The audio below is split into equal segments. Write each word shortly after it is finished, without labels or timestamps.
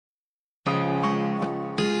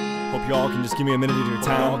Hope y'all can just give me a minute of your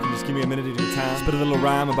time. Spit a little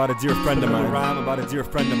rhyme about a dear friend of mine.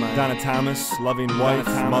 Donna Thomas, loving wife,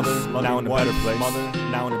 mother, now in a better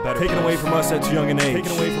place. Taken away from us at too young an age. Back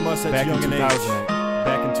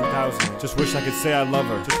in 2000. Just wish I could say I love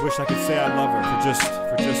her. For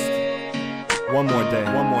just one more day.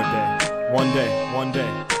 One day.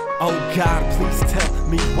 Oh God, please tell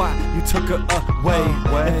me why you took her away.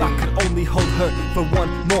 If I could only hold her for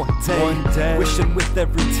one more day. Wishing with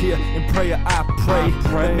every tear and prayer I pray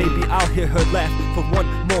that maybe I'll hear her laugh for one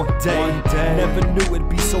more day. Never knew it'd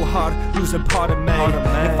be so hard losing part of me.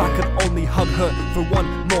 If I could only hug her for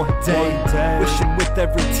one more day. Wishing with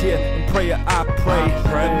every tear and prayer I pray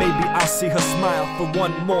that maybe I'll see her smile for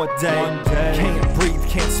one more day. Can't breathe,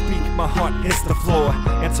 can't speak, my heart hits the floor.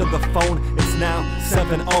 Answer the phone, it's now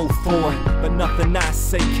 7:04. But nothing I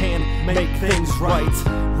say can make things right.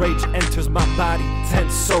 Rage enters my body,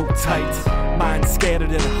 tense so tight. Mind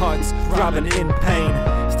scattered and hearts throbbing in pain.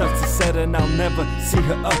 Starts to set and I'll never see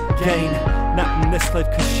her again. Not in this life,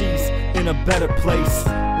 cause she's in a better place.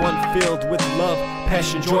 One filled with love,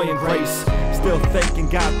 passion, joy and grace. Still thanking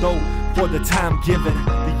God though for the time given.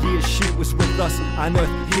 The years she was with us on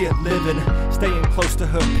earth here living. Staying close to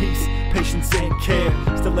her peace, patience and care.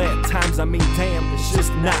 Still at times I mean damn, it's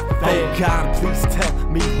just not fair. Oh God, please tell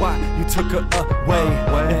me why you took her away.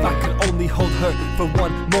 If I could only hold her for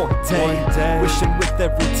one more day. Wishing with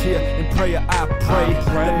every tear and prayer I pray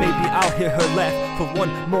that maybe I'll hear her laugh for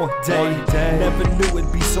one more day. Never knew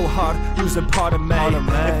it'd be so hard losing part of me.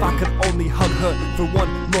 If I could only hug her for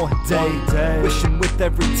one more day. Wishing with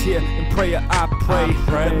every tear and prayer I pray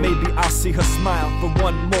that maybe I'll see her smile for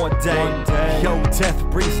one more day. Yo, death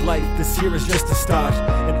brings life, this here is just a start.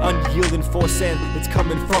 An unyielding force and it's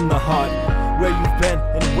coming from the heart. Where you've been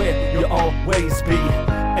and where you'll always be.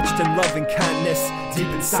 Etched in love and kindness deep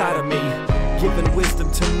inside of me. Giving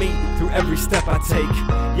wisdom to me through every step I take.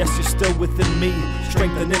 Yes, you're still within me,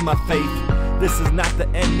 strengthening my faith. This is not the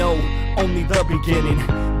end, no, only the beginning.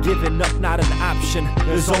 Giving up not an option,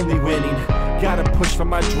 there's only winning. Gotta push for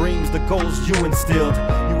my dreams, the goals you instilled.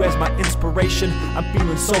 You as my inspiration, I'm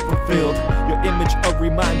feeling so fulfilled. Your image a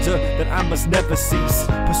reminder that I must never cease.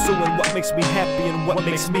 Pursuing what makes me happy and what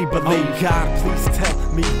makes me believe. Oh God, please tell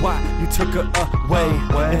me why you took her away.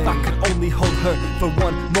 If I could only hold her for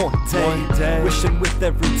one more day. Wishing with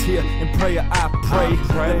every tear and prayer I pray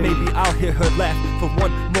that maybe I'll hear her laugh for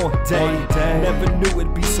one more day. Never knew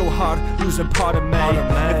it'd be so hard losing part of me.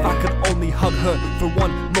 If I could only hug her for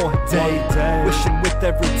one more day. Wishing with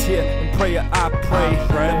every tear and prayer I pray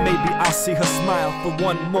that maybe I'll see her smile for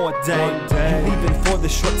one more day. You leaving for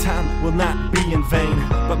this short time will not be in vain,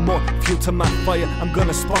 but more fuel to my fire. I'm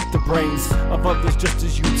gonna spark the brains of others just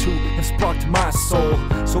as you two have sparked my soul,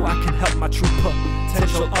 so I can help my true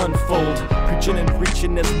potential unfold. Preaching and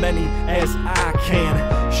reaching as many as I can,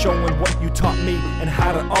 showing what you taught me and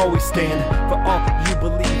how to always stand for all you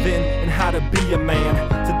believe in and how to be a man.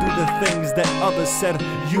 To do the things that others said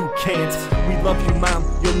you can't. We love you, Mom,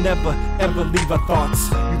 you'll never ever leave our thoughts.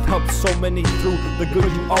 You've helped so many through the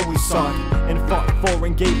good you always sought and fought for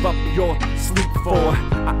and gave up your sleep for.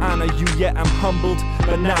 I honor you, yeah, I'm humbled,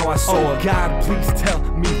 but now I soar. Oh God, please tell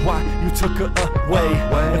me why you took her away.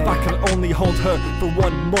 If I could only hold her for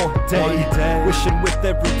one more day. Wishing with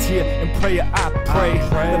every tear and prayer I pray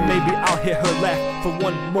that maybe I'll hear her laugh for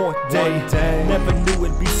one more day. Never knew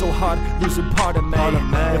it'd be so hard losing part of me.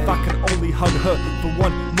 If I could only hug her for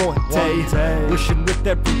one more day. Wishing with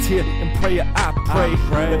every tear and prayer I pray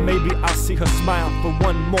that maybe I'll see her smile for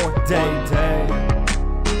one more day.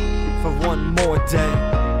 For one more day.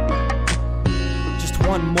 Just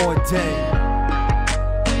one more day.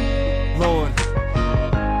 Lord,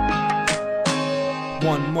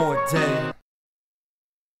 one more day.